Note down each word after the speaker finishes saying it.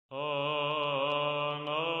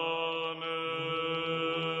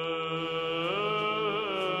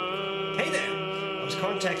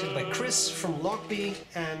contacted by Chris from Lochby,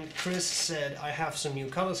 and Chris said, I have some new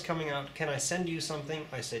colors coming out, can I send you something?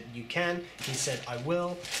 I said, you can. He said, I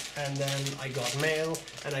will. And then I got mail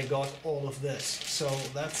and I got all of this. So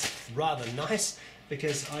that's rather nice,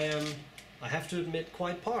 because I have to admit,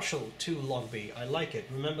 quite partial to Lochby. I like it.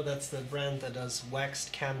 Remember, that's the brand that does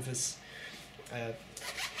waxed canvas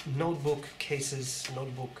notebook cases,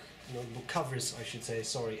 notebook covers, I should say,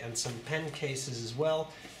 sorry, and some pen cases as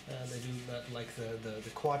well. They do that, like the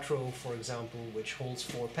Quattro, for example, which holds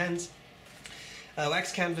 4 pens.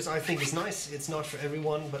 Wax canvas, I think, is nice. It's not for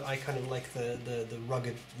everyone, but I kind of like the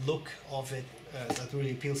rugged look of it. That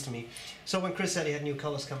really appeals to me. So when Chris said he had new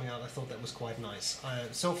colors coming out, I thought that was quite nice.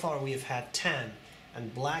 So far we have had tan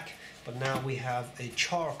and black, but now we have a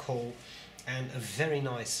charcoal and a very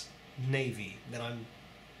nice navy that I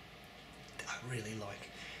really like.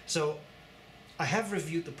 So I have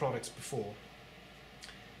reviewed the products before.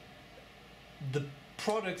 The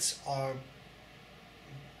products are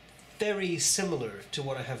very similar to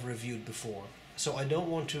what I have reviewed before, so I don't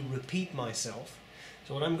want to repeat myself.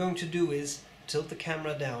 So what I'm going to do is tilt the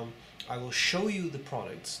camera down. I will show you the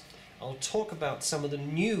products. I'll talk about some of the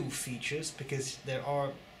new features, because there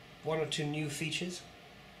are 1 or 2 new features,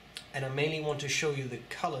 and I mainly want to show you the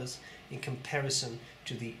colors in comparison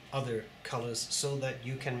to the other colors, so that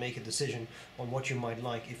you can make a decision on what you might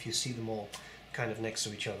like if you see them all kind of next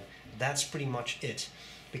to each other. That's pretty much it,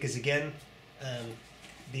 because again,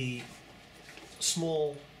 the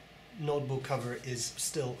small notebook cover is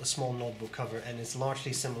still a small notebook cover, and it's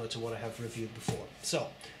largely similar to what I have reviewed before. So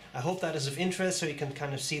I hope that is of interest, so you can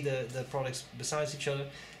kind of see the products besides each other.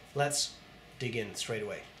 Let's dig in straight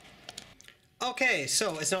away. Okay,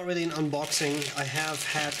 so it's not really an unboxing. I have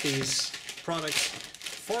had these products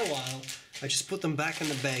for a while. I just put them back in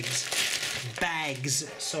the bags,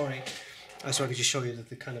 sorry. So I could just show you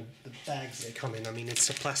the kind of the bags they come in. I mean, it's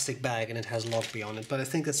a plastic bag and it has Lochby on it, but I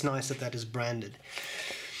think it's nice that that is branded.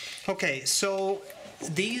 Okay, so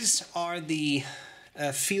these are the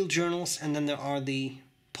field journals, and then there are the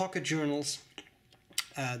pocket journals.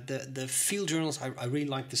 The field journals, I really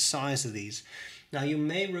like the size of these. Now, you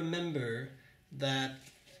may remember that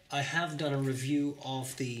I have done a review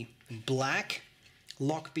of the black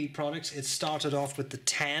Lochby products. It started off with the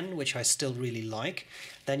tan, which I still really like.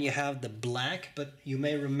 Then you have the black, but you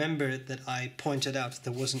may remember that I pointed out that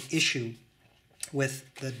there was an issue with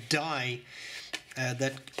the dye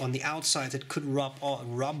that on the outside that could rub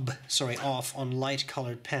off on light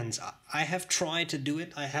colored pens. I have tried to do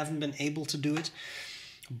it. I haven't been able to do it,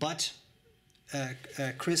 but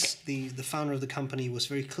Chris, the founder of the company, was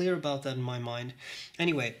very clear about that in my mind.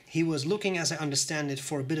 Anyway, he was looking, as I understand it,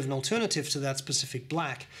 for a bit of an alternative to that specific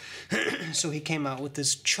black. So he came out with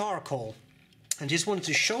this charcoal. I just wanted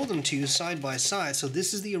to show them to you side by side. So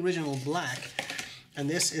this is the original black, and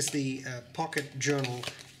this is the pocket journal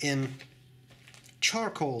in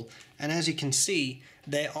charcoal. And as you can see,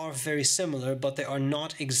 they are very similar, but they are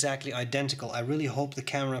not exactly identical. I really hope the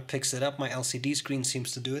camera picks it up. My LCD screen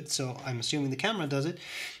seems to do it, so I'm assuming the camera does it.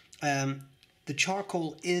 The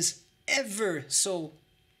charcoal is ever so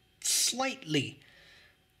slightly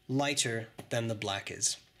lighter than the black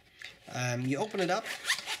is. You open it up.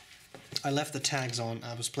 I left the tags on.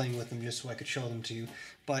 I was playing with them just so I could show them to you.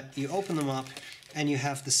 But you open them up, and you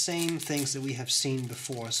have the same things that we have seen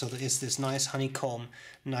before. So there is this nice honeycomb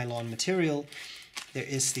nylon material. There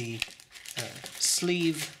is the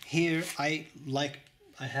sleeve here. I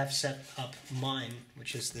have set up mine,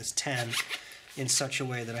 which is this tan, in such a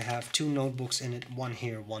way that I have 2 notebooks in it, one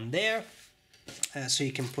here, one there. So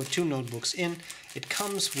you can put 2 notebooks in. It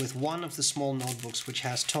comes with one of the small notebooks which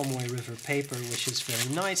has Tomoe River paper, which is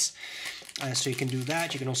very nice. So you can do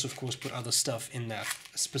that. You can also, of course, put other stuff in that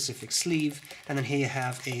specific sleeve. And then here you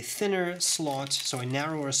have a thinner slot, so a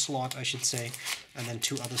narrower slot, I should say, and then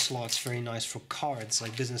 2 other slots, very nice for cards,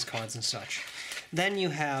 like business cards and such. Then you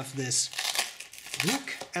have this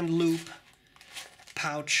hook and loop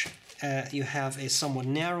pouch. You have a somewhat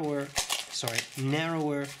narrower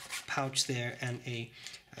pouch there, and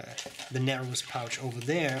the narrowest pouch over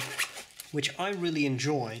there, which I really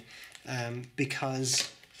enjoy because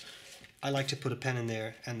I like to put a pen in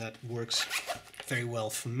there, and that works very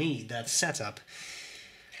well for me, that setup.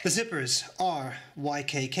 The zippers are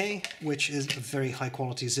YKK, which is a very high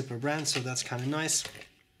quality zipper brand, so that's kind of nice.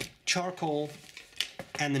 Charcoal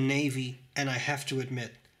and the navy, and I have to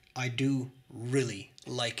admit, I do really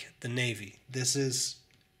like the navy. This is,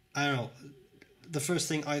 I don't know, the first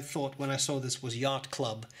thing I thought when I saw this was Yacht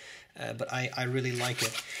Club, but I really like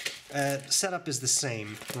it. Setup is the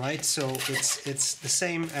same, right? So it's the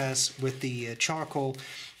same as with the charcoal.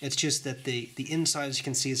 It's just that the inside, as you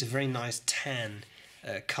can see, is a very nice tan,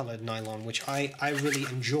 colored nylon, which I really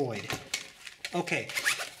enjoyed. Okay,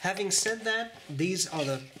 having said that, these are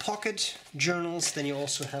the pocket journals. Then you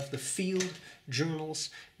also have the field journals,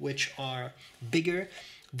 which are bigger.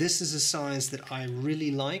 This is a size that I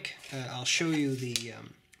really like. I'll show you the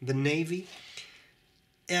navy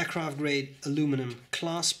aircraft grade aluminum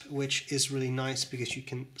clasp, which is really nice because you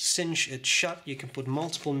can cinch it shut. You can put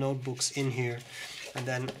multiple notebooks in here, and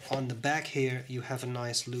then on the back here you have a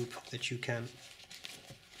nice loop that you can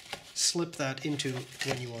slip that into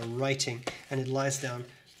when you are writing, and it lies down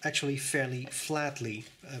actually fairly flatly,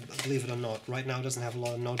 believe it or not. Right now it doesn't have a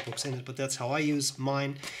lot of notebooks in it, but that's how I use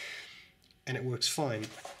mine, and it works fine.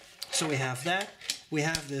 So we have that. We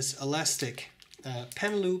have this elastic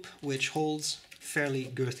pen loop, which holds fairly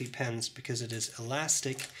girthy pens because it is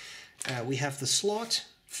elastic. We have the slot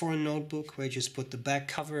for a notebook where you just put the back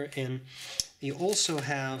cover in. You also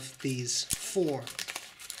have these 4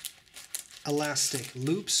 elastic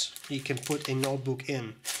loops. You can put a notebook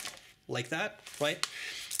in like that, right?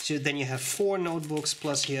 So then you have 4 notebooks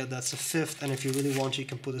plus here, that's a 5th, and if you really want, you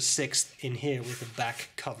can put a 6th in here with a back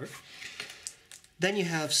cover. Then you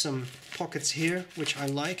have some pockets here, which I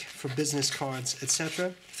like for business cards,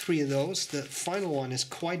 etc. 3 of those. The final one is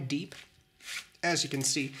quite deep, as you can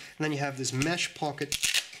see. And then you have this mesh pocket,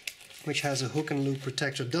 which has a hook and loop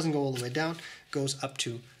protector. It doesn't go all the way down, goes up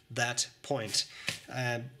to that point.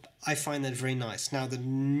 I find that very nice. Now the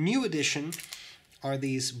new addition are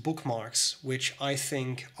these bookmarks, which I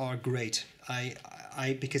think are great.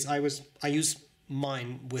 Because I use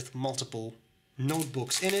mine with multiple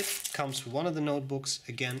notebooks in it. Comes with one of the notebooks,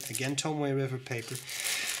 again Tomway River paper,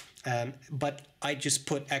 but I just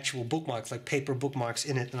put actual bookmarks, like paper bookmarks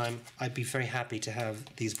in it, and I'd be very happy to have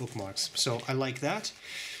these bookmarks. So I like that.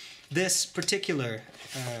 This particular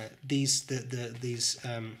these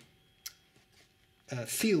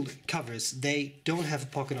field covers, they don't have a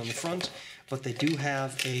pocket on the front, but they do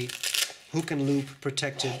have a hook and loop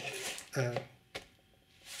protected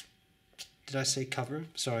did I say cover?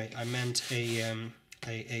 Sorry, I meant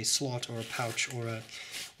a slot or a pouch or a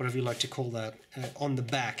whatever you like to call that on the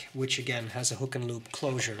back, which again has a hook and loop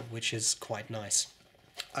closure, which is quite nice.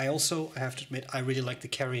 I have to admit, I really like the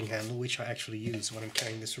carrying handle, which I actually use when I'm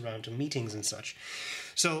carrying this around to meetings and such.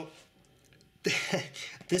 So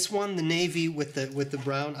this one, the navy with the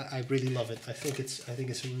brown, I really love it. I think it's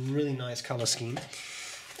a really nice color scheme.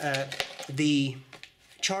 The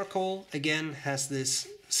charcoal again has this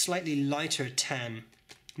slightly lighter tan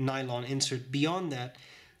nylon insert. Beyond that,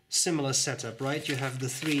 similar setup, right? You have the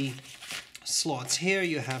 3 slots here,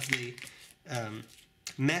 you have the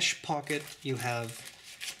mesh pocket, you have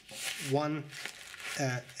one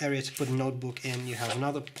area to put a notebook in, you have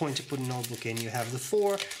another point to put a notebook in, you have the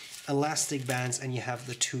 4 elastic bands, and you have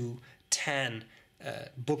the 2 tan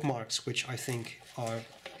bookmarks, which I think are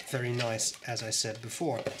very nice, as I said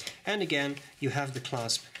before. And again, you have the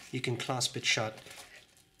clasp, you can clasp it shut,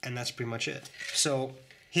 and that's pretty much it. So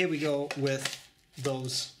here we go with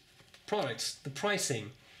those products. The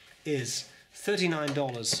pricing is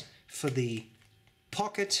 $39 for the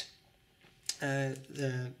pocket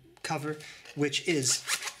cover, which is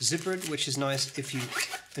zippered, which is nice if you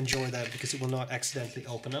enjoy that because it will not accidentally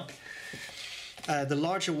open up. The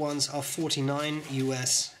larger ones are $49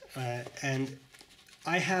 US, and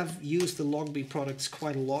I have used the Lochby products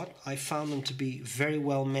quite a lot. I found them to be very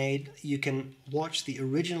well made. You can watch the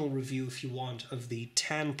original review if you want of the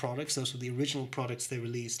tan products. Those were the original products they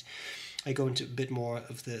released. I go into a bit more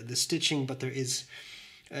of the stitching, but there is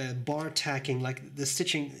bar tacking. Like, the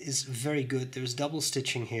stitching is very good. There's double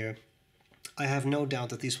stitching here. I have no doubt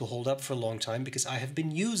that these will hold up for a long time because I have been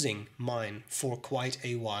using mine for quite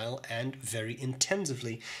a while and very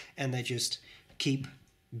intensively, and they just keep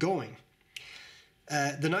going.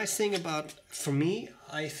 The nice thing about, for me,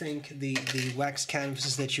 I think the wax canvas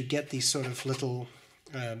is that you get these sort of little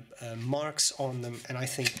marks on them, and I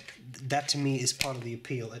think that to me is part of the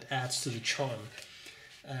appeal. It adds to the charm.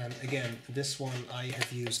 Again, this one I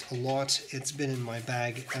have used a lot. It's been in my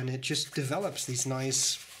bag, and it just develops these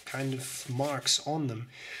nice kind of marks on them.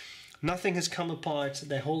 Nothing has come apart.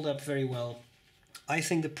 They hold up very well. I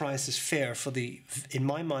think the price is fair for the, in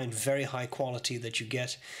my mind, very high quality that you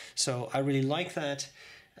get. So I really like that.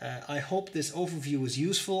 I hope this overview was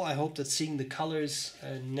useful. I hope that seeing the colors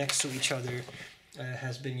next to each other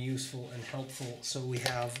has been useful and helpful. So we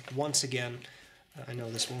have, once again, I know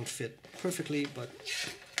this won't fit perfectly, but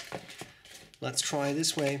let's try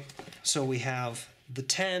this way. So we have the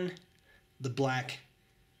tan, the black,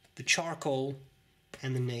 the charcoal,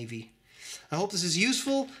 and the navy. I hope this is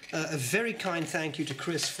useful. A very kind thank you to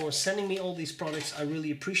Chris for sending me all these products. I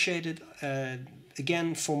really appreciate it.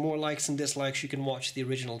 again, for more likes and dislikes, you can watch the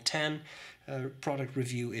original 10 product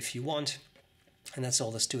review if you want. And that's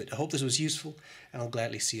all there's to it. I hope this was useful, and I'll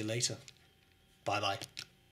gladly see you later. Bye-bye.